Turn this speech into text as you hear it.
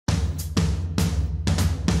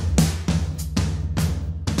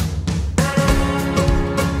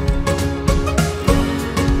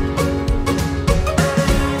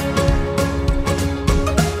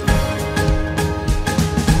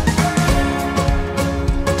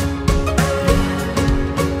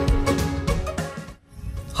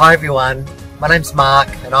Hi everyone, my name's Mark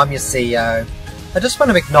and I'm your CEO. I just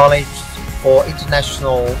want to acknowledge for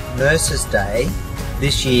International Nurses Day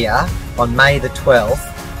this year on May the 12th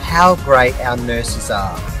how great our nurses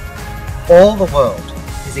are. All the world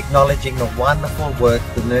is acknowledging the wonderful work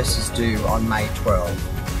the nurses do on May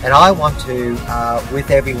 12th, and I want to, with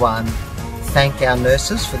everyone, thank our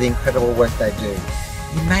nurses for the incredible work they do.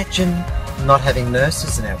 Imagine not having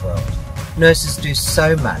nurses in our world. Nurses do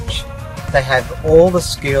so much. They have all the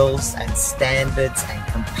skills and standards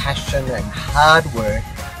and compassion and hard work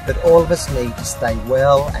that all of us need to stay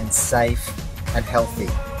well and safe and healthy.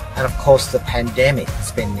 And of course the pandemic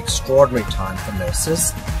has been an extraordinary time for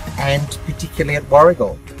nurses, and particularly at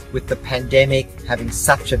Warragul, with the pandemic having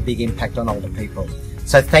such a big impact on older people.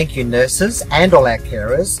 So thank you nurses and all our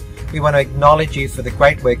carers. We want to acknowledge you for the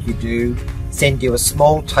great work you do, send you a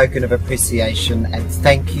small token of appreciation, and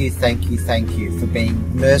thank you for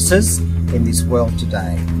being nurses in this world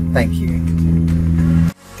today. Thank you.